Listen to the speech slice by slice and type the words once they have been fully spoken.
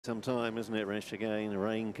Some time, isn't it, Rish? Again, the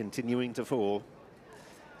rain continuing to fall.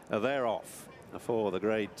 They're off for the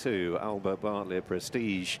Grade 2 Albert Bartlett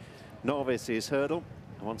Prestige Novices hurdle.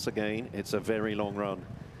 Once again, it's a very long run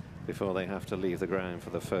before they have to leave the ground for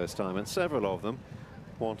the first time, and several of them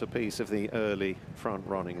want a piece of the early front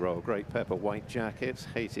running roll. Great Pepper white jacket,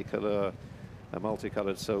 Haydock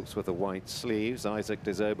multicoloured silks with the white sleeves. Isaac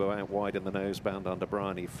DeZobo out wide in the noseband under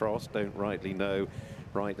Bryony Frost. Don't rightly know,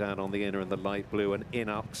 right down on the inner in the light blue, and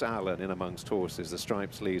Inox Allen in amongst horses, the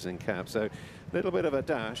striped sleeves and cap. So a little bit of a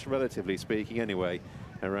dash, relatively speaking anyway,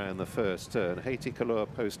 around the first turn.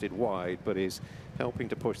 Haydock posted wide, but is helping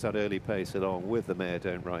to push that early pace along with the mare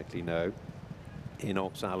Don't Rightly Know.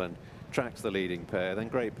 Inox Allen tracks the leading pair. Then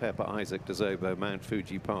Great Pepper, Isaac DeZobo, Mount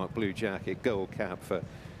Fuji Park, blue jacket, gold cap for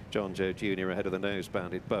John Joe Jr. ahead of the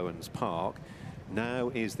noseband at Bowens Park.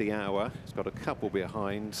 Now is the hour. It's got a couple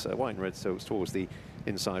behind. White and red silks towards the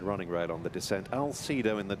inside running rail on the descent.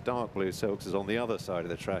 Alcedo in the dark blue silks is on the other side of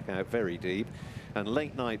the track, out very deep. And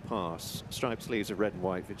Late Night Pass, striped sleeves of red and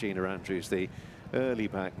white for Gina Andrews, the early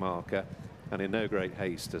back marker, and in no great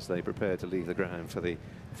haste as they prepare to leave the ground for the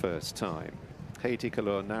first time. Haydock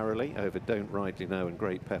narrowly over Don't Rightly Know and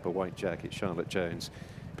Great Pepper white jacket, Charlotte Jones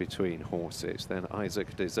between horses. Then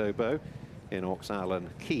Isaac DeZobo, Inox Allen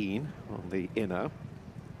Keen on the inner.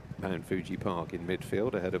 Mount Fuji Park in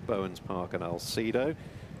midfield ahead of Bowens Park and Alcedo.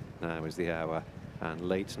 Now is the hour, and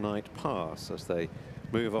Late Night Pass as they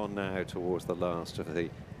move on now towards the last of the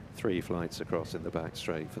three flights across in the back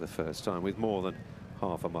straight for the first time, with more than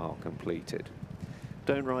half a mile completed.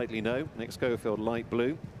 Don't Rightly Know, Nick Schofield light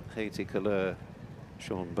blue, Haydock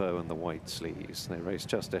Sean Bowen the white sleeves. They race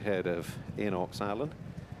just ahead of Inox Allen,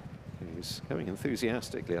 who's going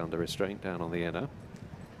enthusiastically under restraint down on the inner,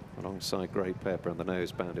 alongside Great Pepper and the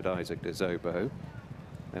nose-banded Isaac DeZobo.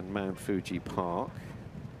 And Mount Fuji Park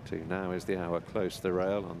to Now Is the Hour close to the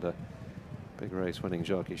rail under big race-winning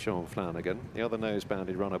jockey Sean Flanagan. The other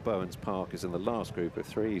nose-banded runner Bowens Park is in the last group of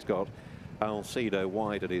three. He's got Alcedo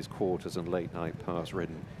wide at his quarters and Late Night Pass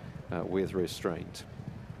ridden with restraint.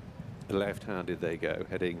 Left-handed they go,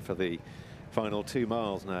 heading for the final 2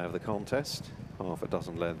 miles now of the contest, half a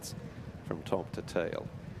dozen lengths from top to tail.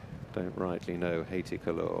 Don't Rightly Know, Haydock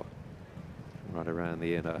right around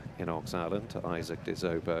the inner, Inox Allen to Isaac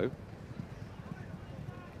DeZobo.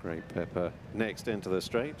 Great Pepper next into the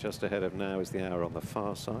straight, just ahead of Now Is the Hour on the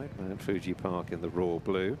far side. Mount Fuji Park in the raw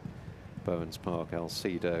blue. Bowens Park,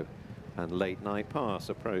 Alcedo and Late Night Pass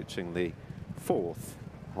approaching the fourth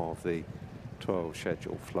of the 12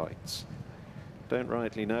 scheduled flights. Don't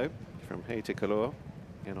Rightly Know from Haydock,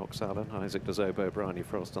 Inox Allen, Isaac DeZobo, Bryony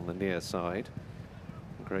Frost on the near side.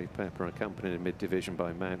 Great Pepper accompanied in mid-division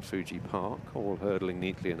by Mount Fuji Park, all hurdling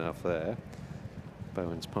neatly enough there.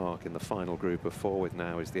 Bowens Park in the final group of four with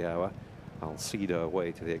Now Is the Hour. Alcedo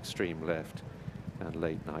away to the extreme left and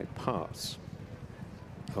Late Night Pass.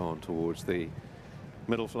 On towards the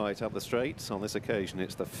middle flight up the straight. On this occasion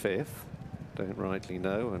it's the fifth. Don't Rightly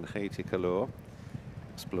Know and Haydock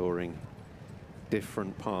exploring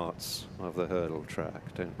different parts of the hurdle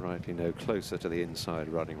track. Don't Rightly Know closer to the inside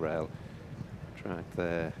running rail. Track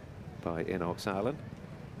there by Inox Allen.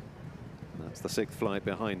 That's the sixth flight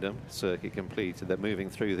behind them. Circuit completed. They're moving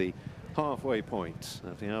through the halfway point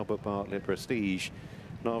of the Albert Bartlett Prestige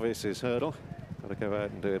Novices hurdle. Got to go out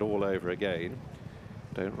and do it all over again.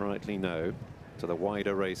 Don't Rightly Know to the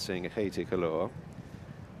wider racing Haydock.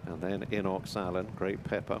 And then Inox Allen, Great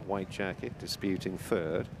Pepper, white jacket, disputing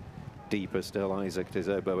third. Deeper still, Isaac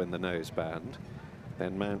DeZobo in the noseband.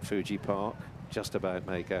 Then Mount Fuji Park, just about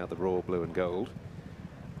make out the raw blue and gold.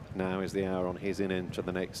 Now Is the Hour on his in into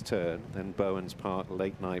the next turn. Then Bowens Park,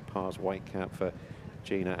 Late Night Pass, white cap for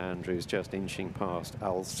Gina Andrews, just inching past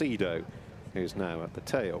Alcedo, who's now at the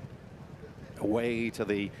tail. Away to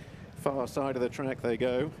the far side of the track they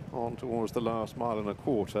go, on towards the last mile and a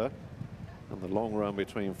quarter, and the long run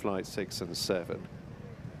between flights 6 and 7.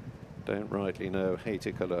 Don't Rightly Know,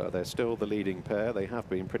 Haydock, they're still the leading pair. They have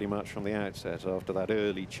been pretty much from the outset after that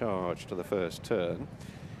early charge to the first turn.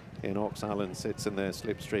 Inox Allen sits in their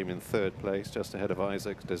slipstream in third place, just ahead of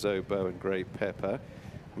Isaac DeZobo and Great Pepper.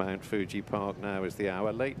 Mount Fuji Park Now Is the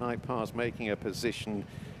Hour. Late Night Pass making a position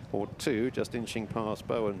or two, just inching past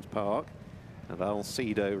Bowens Park. And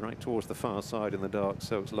Alcedo right towards the far side in the dark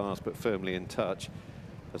silks, last but firmly in touch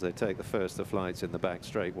as they take the first of flights in the back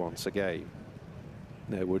straight once again.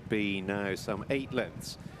 There would be now some 8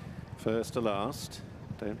 lengths, first to last.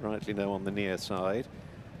 Don't Rightly Know on the near side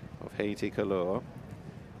of Haydock.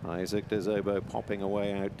 Isaac DeZobo popping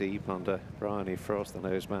away out deep under Bryony Frost, the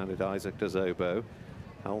nose-mounted Isaac DeZobo.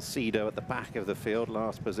 Alcedo at the back of the field,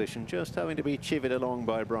 last position, just having to be chivied along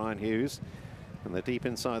by Brian Hughes. And they're deep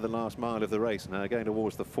inside the last mile of the race now, going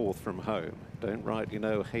towards the 4th from home. Don't rightly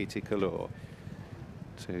know Haydock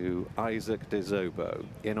to Isaac de Zobo.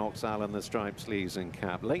 Inox Allen, the striped sleeves and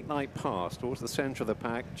cap. Late Night Pass towards the centre of the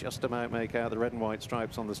pack. Just about make out the red and white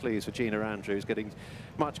stripes on the sleeves for Gina Andrews, getting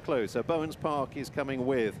much closer. Bowens Park is coming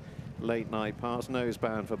with Late Night Pass.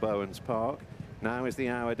 Nosebound for Bowens Park. Now is the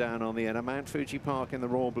hour down on the inner. Mount Fuji Park in the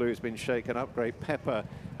Royal Blue has been shaken up. Great Pepper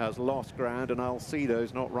has lost ground, and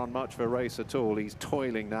Alcedo's not run much of a race at all. He's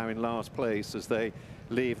toiling now in last place as they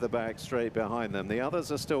leave the back straight behind them. The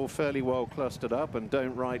others are still fairly well clustered up, and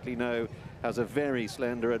Don't Rightly Know has a very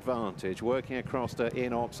slender advantage, working across to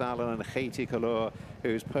Inox Allen and Haydock,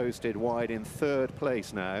 who's posted wide in 3rd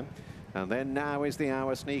place now. And then Now Is the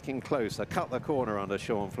Hour sneaking closer. Cut the corner under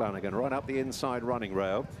Sean Flanagan, right up the inside running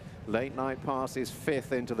rail. Late Night Pass is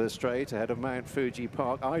 5th into the straight ahead of Mount Fuji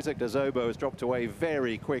Park. Isaac de Zobo has dropped away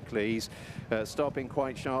very quickly. He's stopping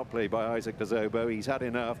quite sharply by Isaac de Zobo. He's had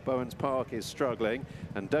enough. Bowens Park is struggling,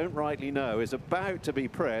 and Don't Rightly Know is about to be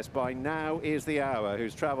pressed by Now Is the Hour,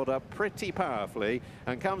 who's travelled up pretty powerfully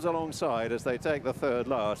and comes alongside as they take the 3rd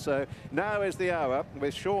last. So Now Is the Hour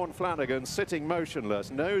with Sean Flanagan sitting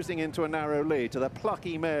motionless, nosing into a narrow lead to the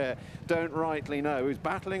plucky mare Don't Rightly Know, who's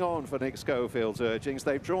battling on for Nick Schofield's urgings.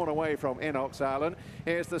 They've drawn away from Inox Allen.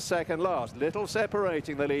 Here's the 2nd last, little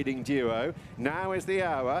separating the leading duo. Now Is the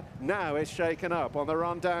Hour. Now is shaken up on the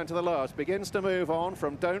run down to the last, begins to move on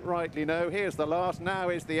from Don't Rightly Know. Here's the last. Now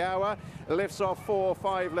Is the Hour, lifts off 4 or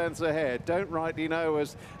 5 lengths ahead. Don't Rightly Know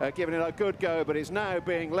has given it a good go, but is now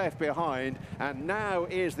being left behind, and Now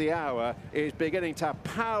Is the Hour is beginning to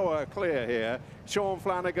power clear here. Sean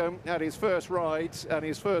Flanagan had his first ride and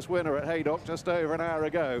his first winner at Haydock just over an hour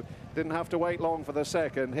ago. Didn't have to wait long for the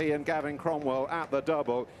second. He and Gavin Cromwell at the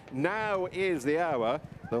double. Now Is the Hour,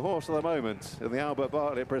 the horse of the moment in the Albert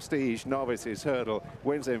Bartlett Prestige Novices Hurdle,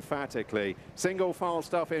 wins emphatically. Single file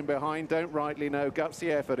stuff in behind. Don't Rightly Know, gutsy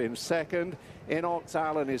effort in 2nd. Inox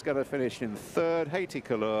Allen is going to finish in 3rd.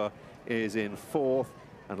 Haydock is in 4th.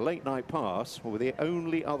 And Late Night Pass will be the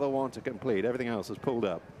only other one to complete. Everything else has pulled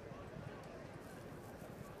up.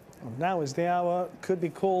 Now Is the Hour could be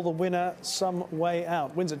called the winner some way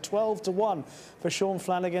out. Wins at 12-1 for Sean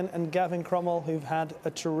Flanagan and Gavin Cromwell, who've had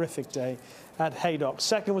a terrific day at Haydock.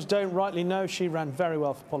 2nd was Don't Rightly Know. She ran very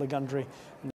well for Polly Gundry.